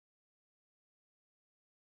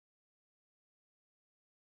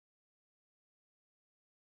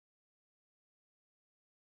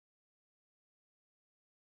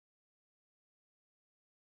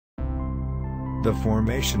The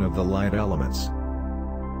formation of the light elements.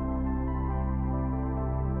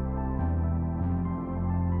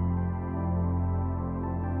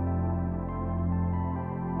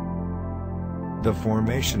 The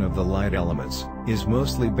formation of the light elements is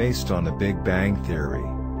mostly based on the Big Bang theory.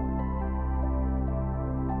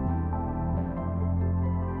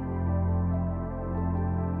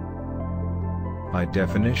 By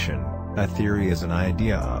definition, a theory is an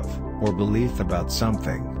idea of, or belief about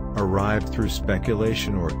something, arrived through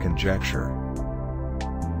speculation or conjecture.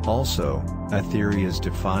 Also, a theory is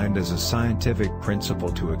defined as a scientific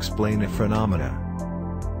principle to explain a phenomena.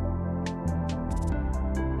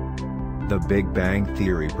 The Big Bang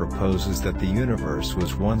theory proposes that the universe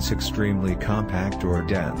was once extremely compact or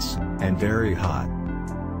dense, and very hot.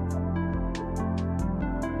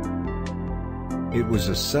 It was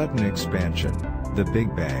a sudden expansion, the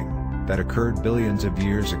Big Bang, that occurred billions of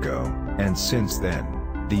years ago, and since then,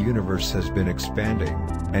 the universe has been expanding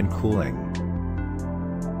and cooling.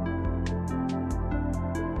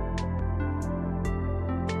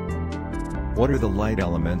 What are the light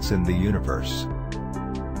elements in the universe?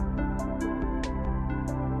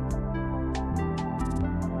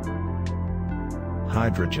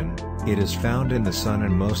 Hydrogen, it is found in the Sun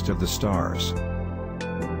and most of the stars.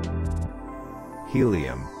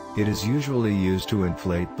 Helium, it is usually used to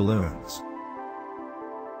inflate balloons.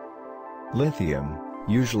 Lithium,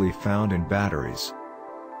 usually found in batteries.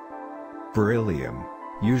 Beryllium,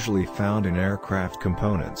 usually found in aircraft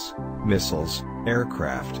components, missiles,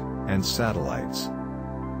 aircraft, and satellites.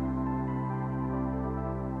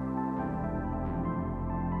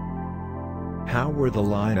 How were the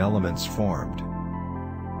light elements formed?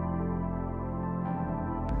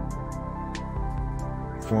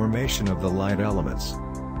 Formation of the light elements.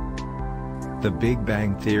 The Big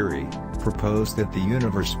Bang theory proposed that the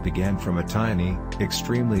universe began from a tiny,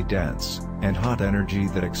 extremely dense, and hot energy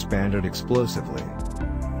that expanded explosively.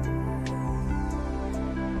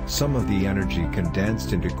 Some of the energy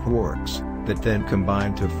condensed into quarks, that then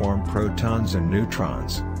combined to form protons and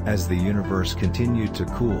neutrons, as the universe continued to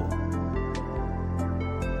cool.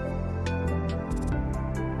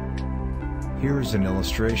 Here is an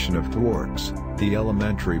illustration of quarks, the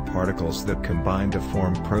elementary particles that combine to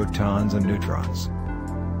form protons and neutrons.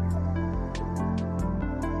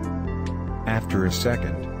 After a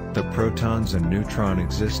second, the protons and neutron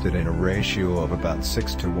existed in a ratio of about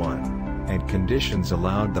 6:1, and conditions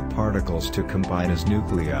allowed the particles to combine as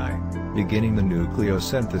nuclei, beginning the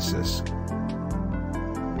nucleosynthesis.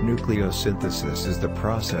 Nucleosynthesis is the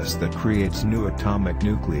process that creates new atomic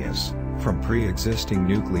nucleus from pre-existing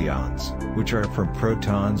nucleons, which are from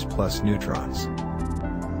protons plus neutrons.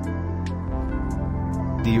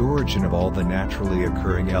 The origin of all the naturally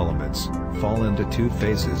occurring elements fall into two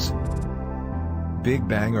phases: Big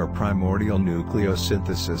Bang or primordial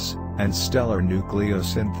nucleosynthesis, and stellar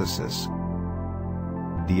nucleosynthesis.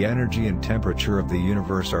 The energy and temperature of the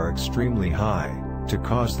universe are extremely high, to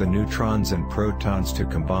cause the neutrons and protons to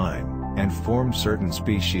combine, and form certain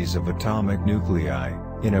species of atomic nuclei,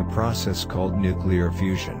 in a process called nuclear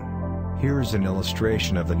fusion. Here is an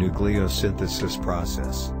illustration of the nucleosynthesis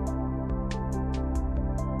process.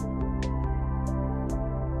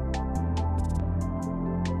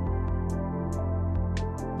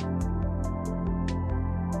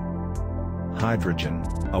 Hydrogen,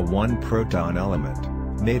 a one-proton element,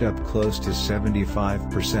 made up close to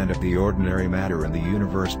 75% of the ordinary matter in the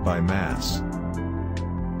universe by mass.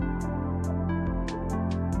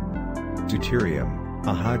 Deuterium,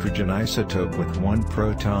 a hydrogen isotope with one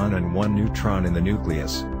proton and one neutron in the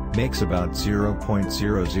nucleus, makes about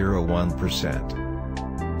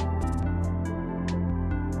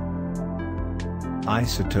 0.001%.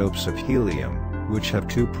 Isotopes of helium, which have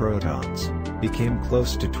two protons, became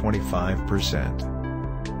close to 25%.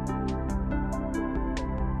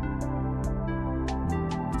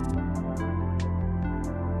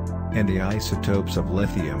 And the isotopes of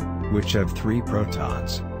lithium, which have three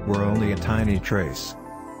protons, were only a tiny trace.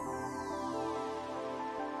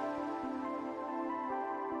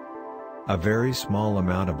 A very small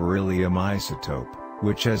amount of beryllium isotope,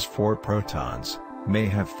 which has four protons, may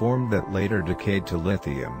have formed that later decayed to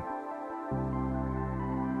lithium.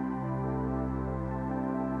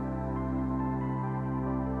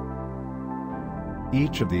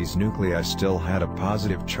 Each of these nuclei still had a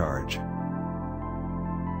positive charge.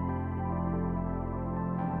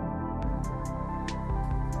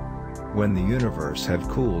 When the universe had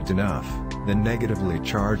cooled enough, the negatively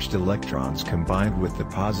charged electrons combined with the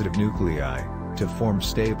positive nuclei, to form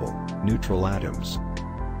stable, neutral atoms.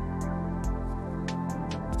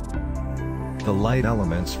 The light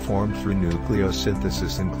elements formed through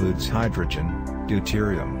nucleosynthesis includes hydrogen,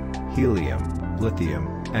 deuterium, helium, lithium,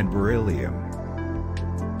 and beryllium.